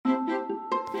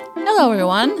Hello,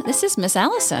 everyone. This is Miss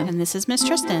Allison. And this is Miss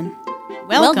Tristan.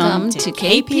 Welcome to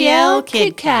KPL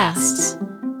Kidcasts.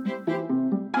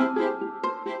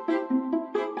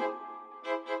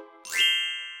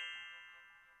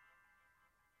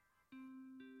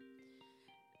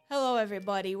 Hello,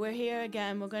 everybody. We're here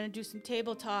again. We're going to do some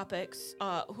table topics.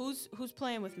 Who's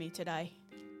playing with me today?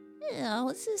 Hello,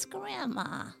 this is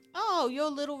Grandma. Oh,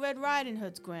 you're Little Red Riding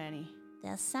Hood's granny.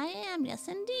 Yes, I am. Yes,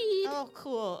 indeed. Oh,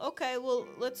 cool. Okay, well,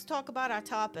 let's talk about our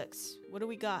topics. What do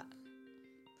we got?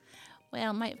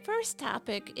 Well, my first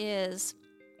topic is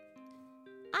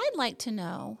I'd like to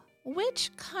know, which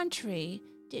country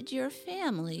did your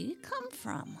family come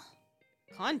from?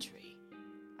 Country?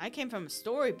 I came from a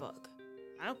storybook.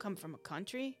 I don't come from a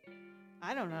country.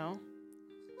 I don't know.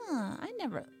 I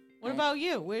never... What about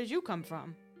you? Where did you come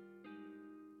from?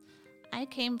 I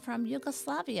came from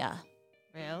Yugoslavia.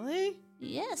 Really?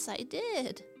 Yes, I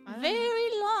did. I don't Very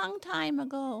long time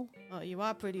ago. Well, you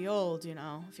are pretty old, you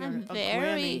know. If you're I'm a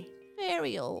very, Grammy.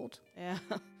 very old. Yeah.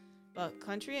 But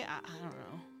country? I don't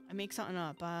know. I make something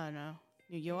up. I don't know.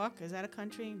 New York? Is that a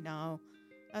country? No.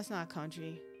 That's not a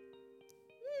country.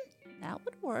 That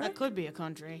would work. That could be a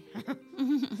country.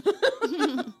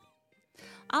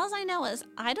 All I know is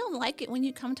I don't like it when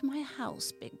you come to my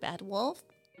house, Big Bad Wolf.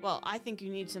 Well, I think you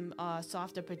need some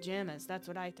softer pajamas. That's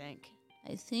what I think.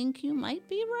 I think you might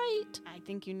be right. I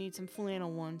think you need some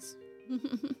flannel ones.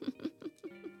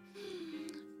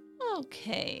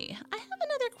 Okay, I have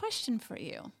another question for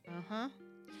you. Uh-huh.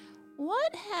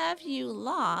 What have you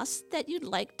lost that you'd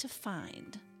like to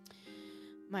find?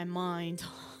 My mind.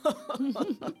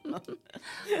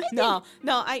 No,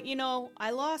 I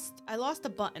lost a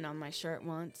button on my shirt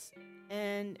once,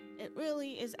 and it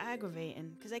really is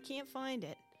aggravating because I can't find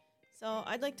it. So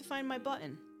I'd like to find my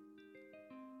button.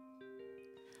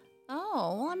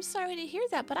 Oh, well, I'm sorry to hear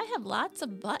that, but I have lots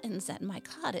of buttons at my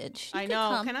cottage. I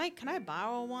know. Can I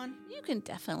borrow one? You can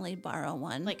definitely borrow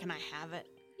one. Like, can I have it?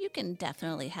 You can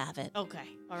definitely have it. Okay.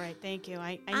 All right. Thank you.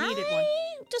 I needed one.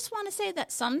 I just want to say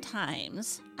that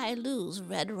sometimes I lose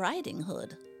Red Riding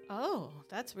Hood. Oh,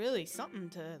 that's really something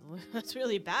to. That's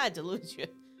really bad to lose your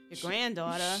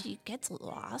granddaughter. She gets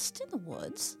lost in the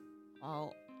woods.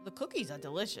 Well, the cookies are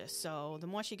delicious, so the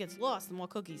more she gets lost, the more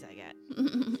cookies I get.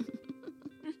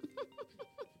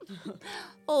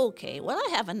 Okay, well, I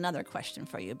have another question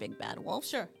for you, Big Bad Wolf.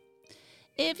 Sure.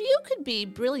 If you could be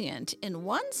brilliant in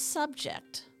one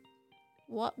subject,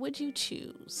 what would you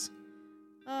choose?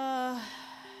 I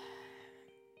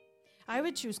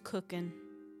would choose cooking.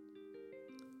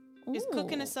 Is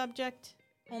cooking a Ooh. subject?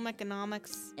 Home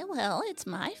economics? Well, it's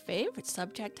my favorite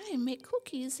subject. I make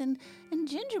cookies and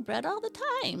gingerbread all the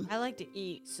time. I like to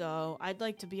eat, so I'd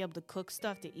like to be able to cook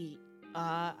stuff to eat.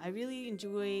 I really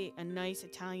enjoy a nice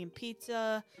Italian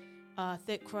pizza,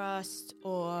 thick crust,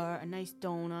 or a nice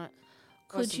donut.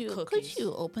 Or some Could cookies.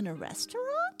 you open a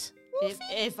restaurant, Wolfie?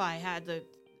 If I had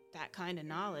that kind of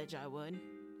knowledge, I would.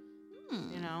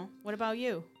 You know. What about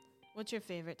you? What's your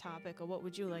favorite topic, or what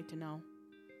would you like to know?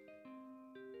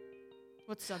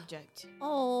 What subject?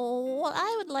 Oh, well,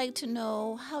 I would like to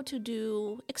know how to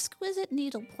do exquisite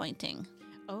needle pointing.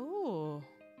 Oh,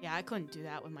 yeah, I couldn't do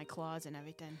that with my claws and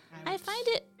everything. I find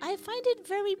it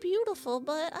very beautiful,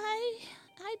 but I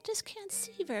just can't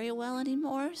see very well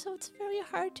anymore, so it's very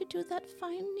hard to do that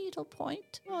fine needle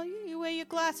point. Well, you wear your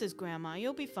glasses, Grandma.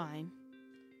 You'll be fine.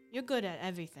 You're good at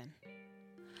everything.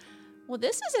 Well,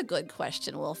 this is a good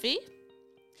question, Wolfie.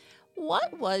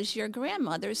 What was your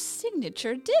grandmother's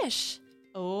signature dish?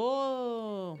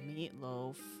 Oh,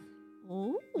 meatloaf.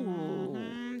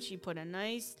 Ooh. She put a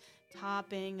nice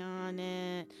topping on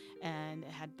it, and it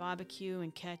had barbecue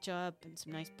and ketchup and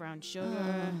some nice brown sugar.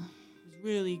 It was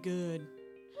really good.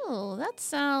 Oh, that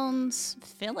sounds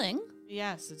filling.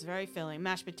 Yes, it's very filling.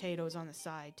 Mashed potatoes on the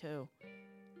side, too.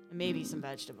 And maybe some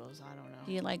vegetables. I don't Do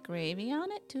know. you like gravy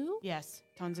on it, too? Yes,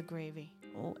 tons of gravy.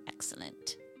 Oh,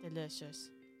 excellent. Delicious.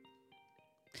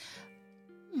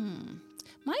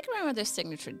 My grandmother's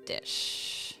signature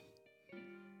dish.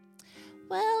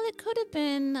 Well, it could have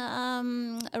been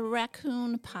a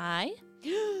raccoon pie.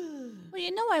 Well,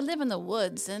 you know I live in the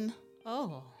woods, and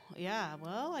Oh, yeah.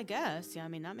 Well, I guess. Yeah, I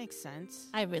mean, that makes sense.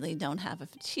 I really don't have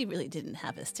she really didn't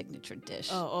have a signature dish.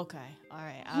 Oh, okay. All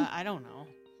right. I don't know.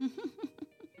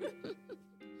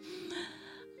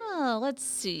 Oh, let's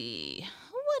see.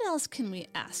 What else can we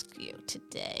ask you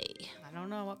today? I don't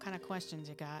know what kind of questions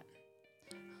you got.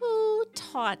 Who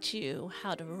taught you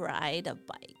how to ride a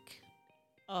bike?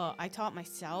 I taught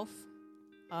myself.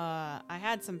 I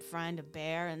had some friend, a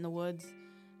bear in the woods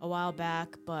a while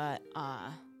back, but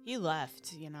he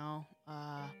left, you know.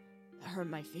 That hurt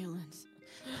my feelings.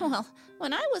 Well,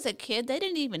 when I was a kid, they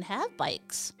didn't even have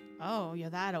bikes. Oh, you're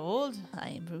that old?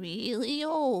 I'm really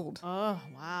old. Oh,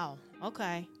 wow.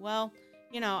 Okay. Well,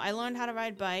 I learned how to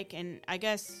ride bike, and I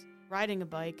guess riding a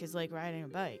bike is like riding a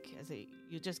bike.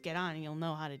 You just get on and you'll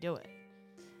know how to do it.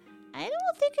 I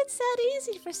don't think it's that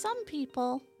easy for some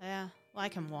people. Yeah. Well, I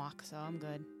can walk, so I'm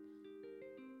good.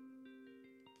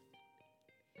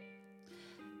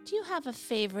 Do you have a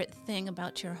favorite thing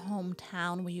about your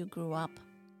hometown where you grew up?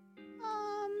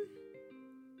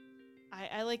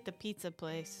 I like the pizza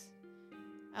place.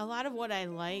 A lot of what I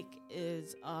like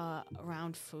is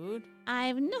around food.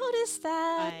 I've noticed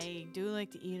that. I do like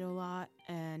to eat a lot,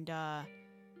 and I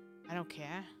don't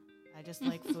care. I just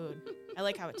like food. I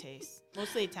like how it tastes.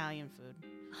 Mostly Italian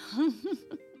food.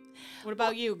 What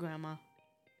about you, Grandma?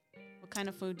 What kind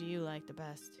of food do you like the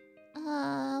best?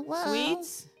 Well...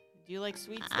 Sweets? Do you like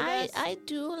sweets the best? I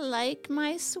do like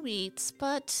my sweets,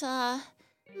 but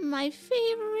my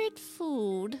favorite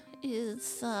food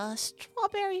is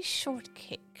strawberry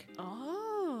shortcake.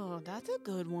 Oh, that's a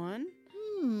good one.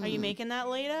 Hmm. Are you making that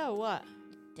later or what?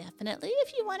 Definitely.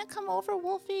 If you want to come over,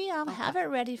 Wolfie, I'll have it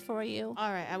ready for you.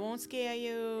 All right, I won't scare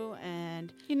you,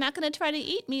 and... You're not going to try to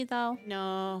eat me, though.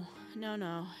 No.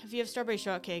 If you have strawberry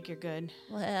shortcake, you're good.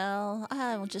 Well,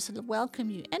 I will just welcome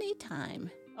you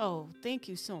anytime. Oh, thank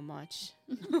you so much.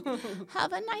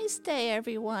 Have a nice day,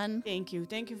 everyone. Thank you.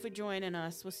 Thank you for joining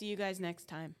us. We'll see you guys next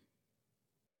time.